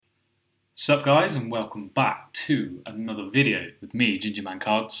Sup guys, and welcome back to another video with me, Gingerman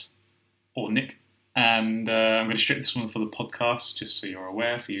Cards, or Nick. And I'm going to strip this one for the podcast, just so you're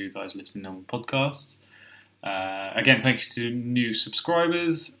aware, for you guys listening on podcasts. Again, thank you to new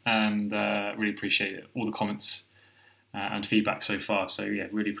subscribers, and really appreciate it. All the comments and feedback so far, so yeah,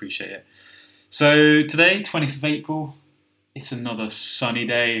 really appreciate it. So today, 20th of April, it's another sunny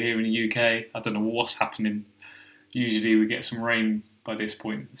day here in the UK. I don't know what's happening. Usually we get some rain by this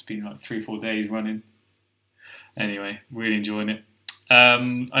point. It's been like 3-4 days running. Anyway, really enjoying it. I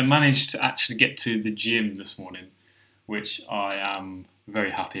managed to actually get to the gym this morning, which I am very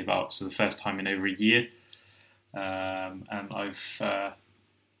happy about. So the first time in over a year. And I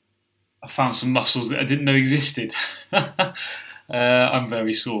found some muscles that I didn't know existed. I'm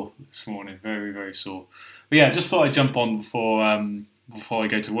very sore this morning, very, very sore. But yeah, just thought I'd jump on before I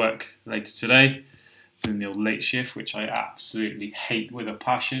go to work later today. Doing the old late shift, which I absolutely hate with a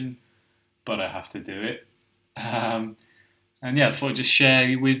passion, but I have to do it. And yeah, I thought I'd just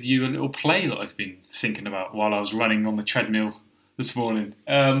share with you a little play that I've been thinking about while I was running on the treadmill this morning.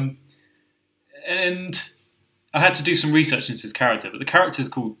 And I had to do some research into this character, but the character is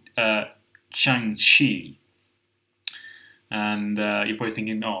called Shang-Chi. And you're probably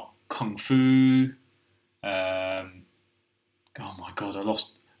thinking, Kung Fu. Oh my God, I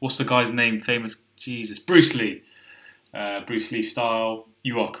lost. What's the guy's name? Famous. Jesus, Bruce Lee. Bruce Lee style.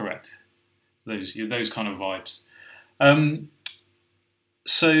 You are correct. Those kind of vibes.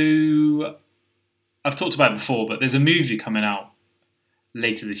 So I've talked about it before, but there's a movie coming out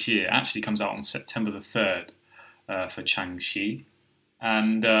later this year. It actually comes out on September the 3rd for Shang-Chi.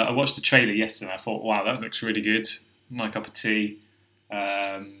 And I watched the trailer yesterday and I thought, wow, that looks really good. My cup of tea.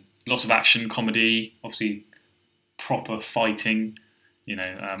 Lots of action, comedy, obviously proper fighting.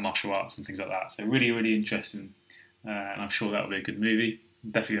 Martial arts and things like that. So really, really interesting. And I'm sure that'll be a good movie.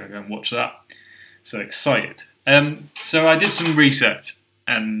 Definitely going to go and watch that. So excited. So I did some research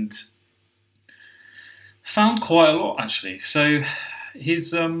and found quite a lot, actually. So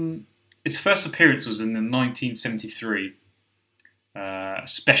his first appearance was in the 1973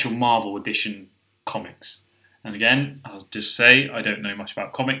 Special Marvel Edition comics. And again, I'll just say, I don't know much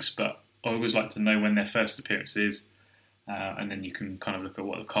about comics, but I always like to know when their first appearance is. And then you can kind of look at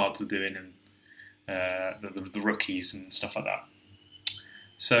what the cards are doing and the rookies and stuff like that.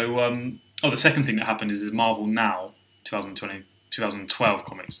 So, the second thing that happened is Marvel Now 2012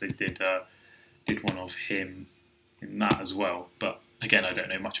 comics. They did one of him in that as well. But again, I don't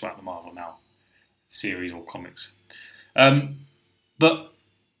know much about the Marvel Now series or comics. But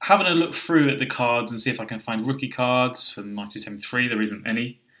having a look through at the cards and see if I can find rookie cards from 1973, there isn't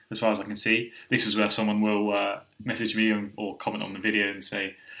any. As far as I can see, this is where someone will message me or comment on the video and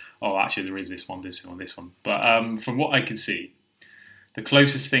say, "Oh, actually, there is this one, this one, this one." But from what I can see, the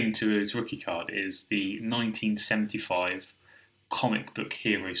closest thing to his rookie card is the 1975 comic book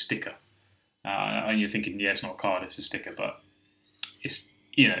hero sticker. And you're thinking, yeah, it's not a card, it's a sticker, but it's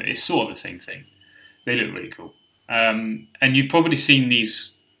sort of the same thing. They look really cool, and you've probably seen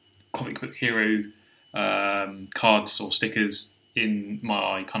these comic book hero cards or stickers in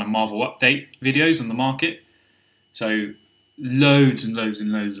my kind of Marvel update videos on the market. So loads and loads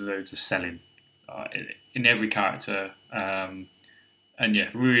and loads and loads of selling in every character. And yeah,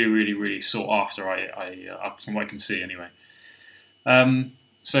 really, really, really sought after, I from what I can see anyway.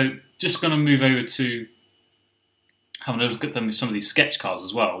 So just going to move over to having a look at them with some of these sketch cards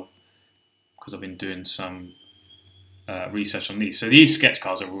as well, because I've been doing some research on these. So these sketch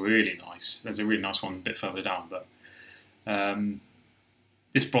cards are really nice. There's a really nice one a bit further down, but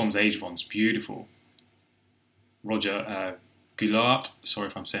this Bronze Age one's beautiful. Roger Goulart, sorry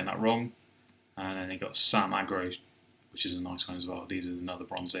if I'm saying that wrong. And then you got Sam Agro, which is a nice one as well. These are another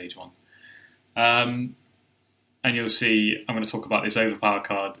Bronze Age one. And you'll see, I'm going to talk about this Overpower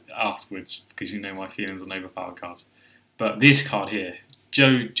card afterwards, because you know my feelings on Overpower cards. But this card here,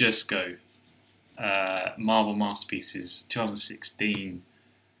 Joe Jusko, Marvel Masterpieces 2016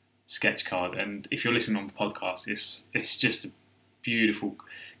 sketch card. And if you're listening on the podcast, it's just a beautiful,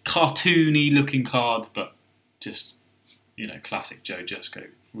 cartoony looking card, but just, classic Joe Jusko.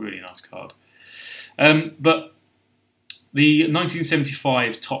 Really nice card. But the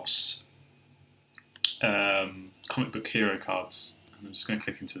 1975 Topps comic book hero cards, and I'm just going to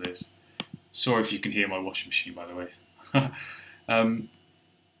click into this. Sorry if you can hear my washing machine, by the way.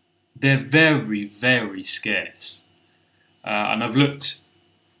 They're very, very scarce. And I've looked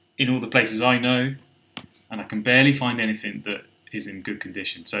in all the places I know, and I can barely find anything that is in good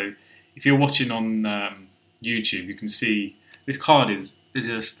condition. So if you're watching on YouTube, you can see this card is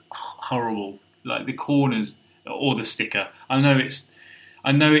just horrible. Like the corners or the sticker. I know it's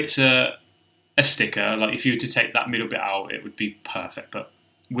a sticker. Like if you were to take that middle bit out, it would be perfect. But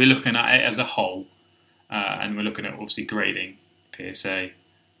we're looking at it as a whole, and we're looking at obviously grading PSA,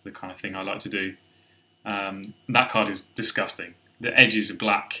 the kind of thing I like to do. That card is disgusting. The edges are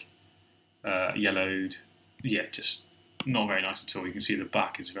black, yellowed. Yeah, just not very nice at all. You can see the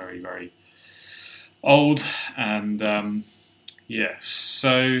back is very, very old, and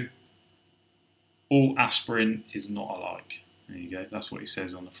so all aspirin is not alike. There you go. That's what he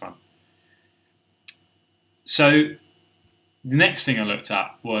says on the front. So the next thing I looked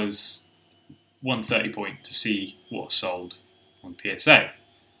at was 130 point to see what sold on PSA.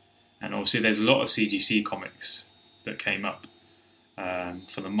 And obviously there's a lot of CGC comics that came up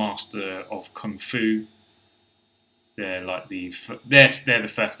for the Master of Kung Fu. They're like they're the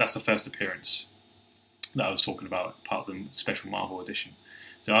first. That's the first appearance that I was talking about, part of the special Marvel edition.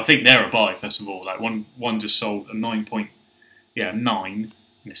 So I think they're a buy first of all. Like one just sold a 9 in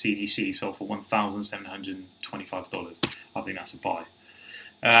the CGC, sold for $1,725. I think that's a buy.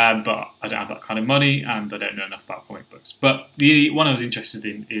 But I don't have that kind of money, and I don't know enough about comic books. But the one I was interested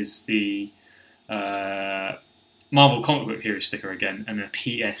in is the Marvel Comic Book Hero sticker again, and a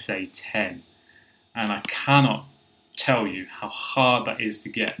PSA 10. And I cannot tell you how hard that is to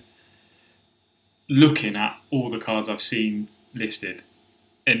get, looking at all the cards I've seen listed.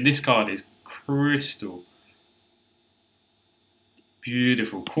 And this card is crystal.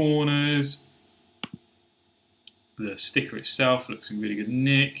 Beautiful corners. The sticker itself looks in really good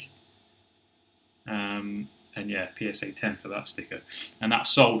nick. And yeah, PSA 10 for that sticker. And that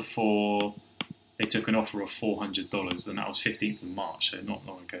sold for, they took an offer of $400, and that was 15th of March, so not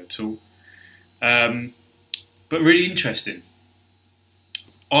long ago at all. But really interesting.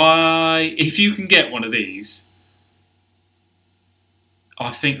 If you can get one of these,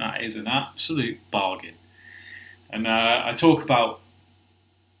 I think that is an absolute bargain. And I talk about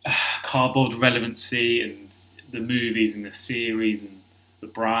cardboard relevancy and the movies and the series and the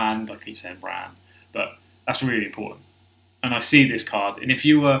brand. I keep saying brand, but that's really important. And I see this card, and if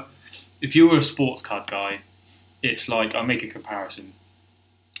you were a sports card guy, it's like, I'll make a comparison.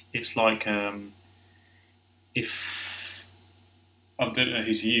 It's like if I don't know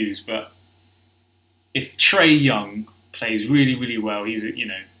who to use, but if Trae Young plays really, really well, he's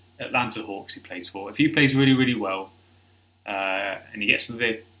Atlanta Hawks he plays for. If he plays really, really well, and he gets to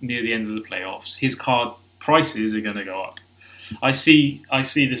near the end of the playoffs, his card prices are going to go up. I see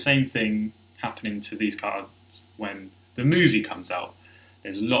the same thing happening to these cards when the movie comes out.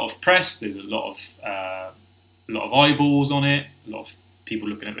 There's a lot of press. There's a lot of eyeballs on it. A lot of people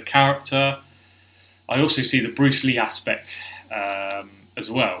looking at the character. I also see the Bruce Lee aspect as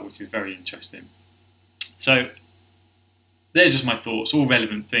well, which is very interesting. So they're just my thoughts, all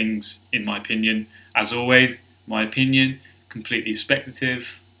relevant things in my opinion. As always, my opinion, completely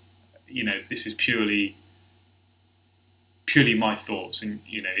speculative. This is purely my thoughts, and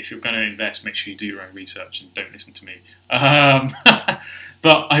if you're going to invest, make sure you do your own research and don't listen to me.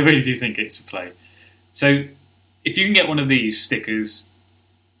 But I really do think it's a play. So if you can get one of these stickers,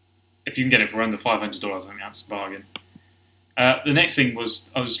 if you can get it for under $500, I think that's a bargain. The next thing was,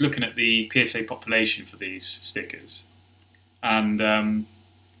 I was looking at the PSA population for these stickers, and they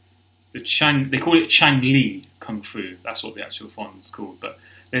call it Chang Li Kung Fu. That's what the actual font's called. But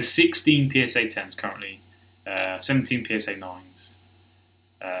there's 16 PSA 10s currently, 17 PSA 9s,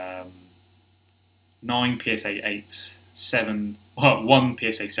 9 PSA 8s, 1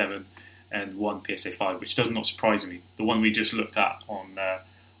 PSA 7, and 1 PSA 5, which does not surprise me. The one we just looked at on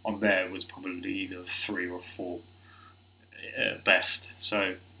there was probably either 3 or 4 best.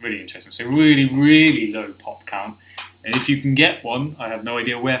 So really interesting. So really, really low pop count. And if you can get one, I have no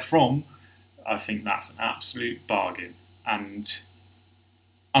idea where from, I think that's an absolute bargain. And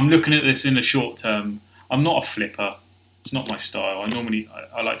I'm looking at this in the short term. I'm not a flipper. It's not my style.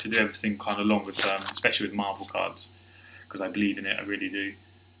 I like to do everything kind of longer term, especially with Marvel cards, because I believe in it. I really do.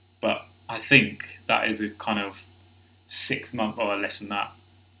 But I think that is a kind of 6 month or less than that,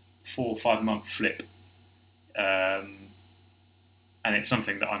 4 or 5 month flip. And it's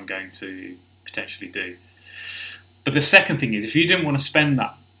something that I'm going to potentially do. But the second thing is, if you didn't want to spend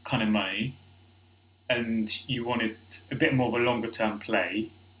that kind of money and you wanted a bit more of a longer term play,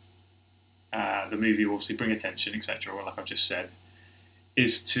 the movie will obviously bring attention, etc., like I've just said,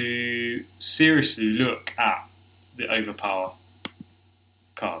 is to seriously look at the Overpower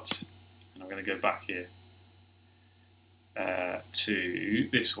cards. And I'm going to go back here to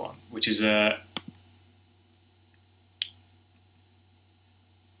this one, which is a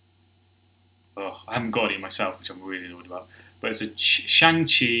I haven't got any myself, which I'm really annoyed about. But it's a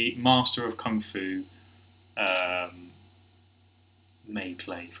Shang-Chi Master of Kung Fu may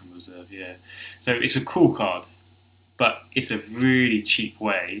play from reserve. Yeah, so it's a cool card, but it's a really cheap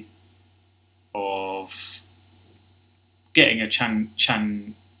way of getting a Chang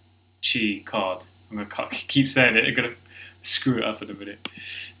Chi card. I'm going to keep saying it. I'm going to screw it up in a minute.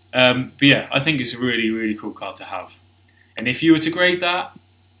 But yeah, I think it's a really, really cool card to have. And if you were to grade that,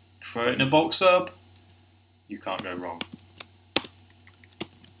 throw it in a box sub, you can't go wrong.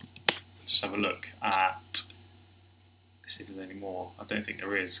 Just have a look at. Let's see if there's any more. I don't think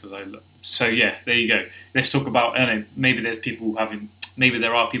there is. So yeah, there you go. Let's talk about. I don't know. Maybe there's people having. Maybe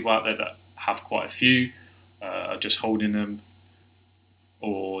there are people out there that have quite a few, are just holding them,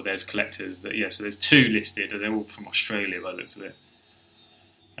 or there's collectors that. Yeah, so there's 2 listed, and they're all from Australia by the looks of it.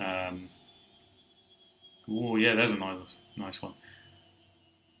 Oh yeah, there's a nice one.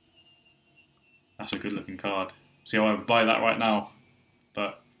 That's a good looking card. See, I would buy that right now,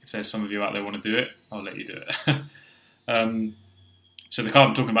 but if there's some of you out there who want to do it, I'll let you do it. So the card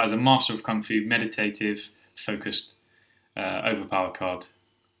I'm talking about is a Master of Kung Fu meditative focused overpower card,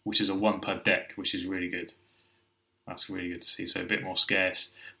 which is a 1 per deck, which is really good. That's really good to see. So a bit more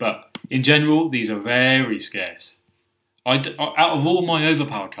scarce, but in general, these are very scarce. Out of all my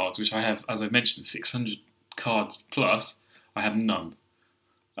overpower cards, which I have, as I mentioned, 600 cards plus, I have none.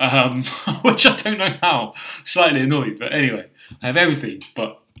 Which I don't know how. Slightly annoyed, but anyway, I have everything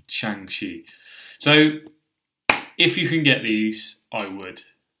but Shang-Chi. So if you can get these, I would,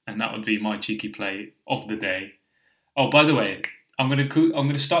 and that would be my cheeky play of the day. Oh, by the way, I'm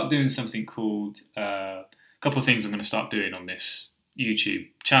gonna start doing something called a couple of things I'm going to start doing on this YouTube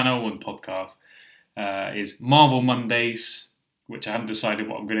channel and podcast. Is Marvel Mondays, which I haven't decided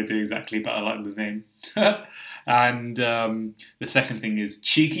what I'm going to do exactly, but I like the name. And the second thing is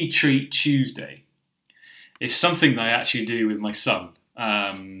Cheeky Treat Tuesday. It's something that I actually do with my son,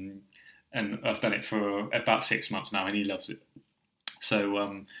 and I've done it for about 6 months now, and he loves it. So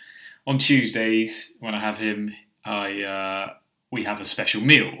on Tuesdays, when I have him, we have a special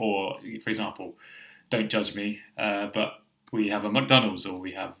meal, or for example, don't judge me, but we have a McDonald's, or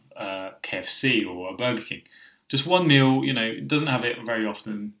we have KFC or a Burger King. Just one meal, it doesn't have it very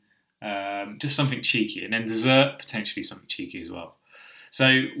often. Just something cheeky, and then dessert, potentially something cheeky as well.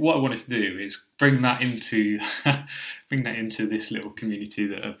 So what I wanted to do is bring that into this little community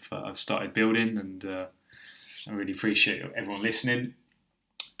that I've started building, and I really appreciate everyone listening.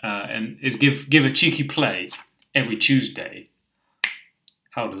 And is give a cheeky play every Tuesday.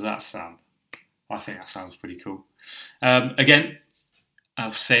 How does that sound? I think that sounds pretty cool. Again,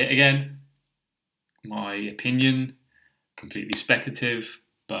 I'll say it again. My opinion, completely speculative,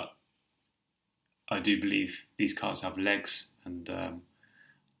 but I do believe these cards have legs, and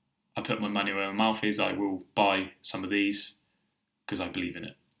I put my money where my mouth is. I will buy some of these because I believe in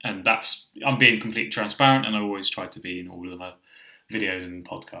it, and I'm being completely transparent, and I always try to be in all of my videos and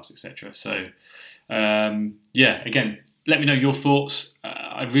podcasts, etc. So, again, let me know your thoughts.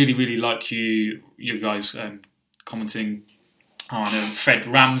 I really, really like you guys commenting. I know Fred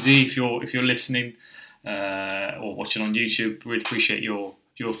Ramsey, if you're listening or watching on YouTube, really appreciate your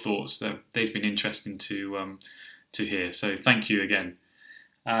thoughts. They've been interesting to hear. So thank you again,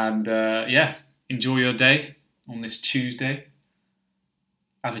 and enjoy your day on this Tuesday.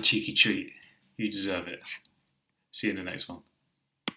 Have a cheeky treat. You deserve it. See you in the next one.